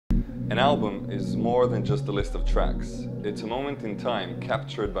An album is more than just a list of tracks. It's a moment in time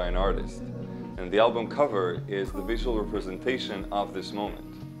captured by an artist, and the album cover is the visual representation of this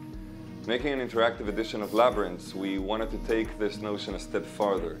moment. Making an interactive edition of Labyrinths, we wanted to take this notion a step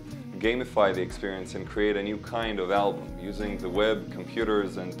farther, gamify the experience and create a new kind of album, using the web,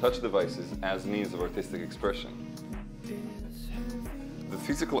 computers and touch devices as means of artistic expression. The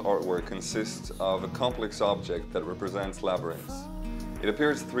physical artwork consists of a complex object that represents labyrinths. It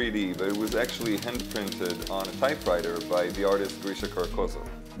appears 3D, but it was actually hand-printed on a typewriter by the artist Kruijer.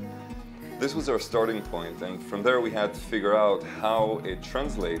 This was our starting point, and from there we had to figure out how it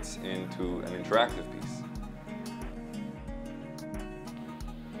translates into an interactive piece.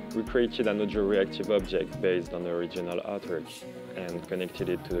 We created an audio-reactive object based on the original artwork and connected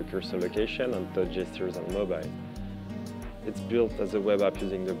it to the cursor location and touch gestures on mobile. It's built as a web app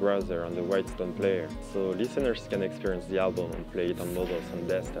using the browser and the Whitestone player, so listeners can experience the album and play it on mobiles and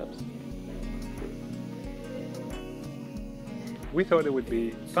desktops. We thought it would be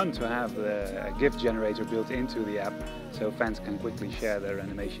fun to have a GIF generator built into the app so fans can quickly share their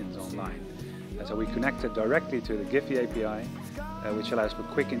animations online. And so we connected directly to the Giphy API, which allows for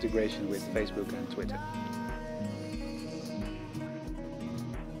quick integration with Facebook and Twitter.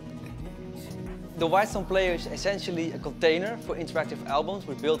 The Whitestone player is essentially a container for interactive albums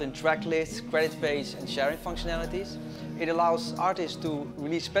with built-in track lists, credit page and sharing functionalities. It allows artists to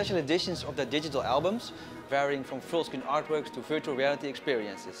release special editions of their digital albums, varying from full-screen artworks to virtual reality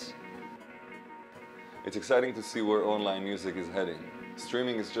experiences. It's exciting to see where online music is heading.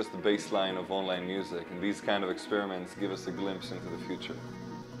 Streaming is just the baseline of online music, and these kind of experiments give us a glimpse into the future.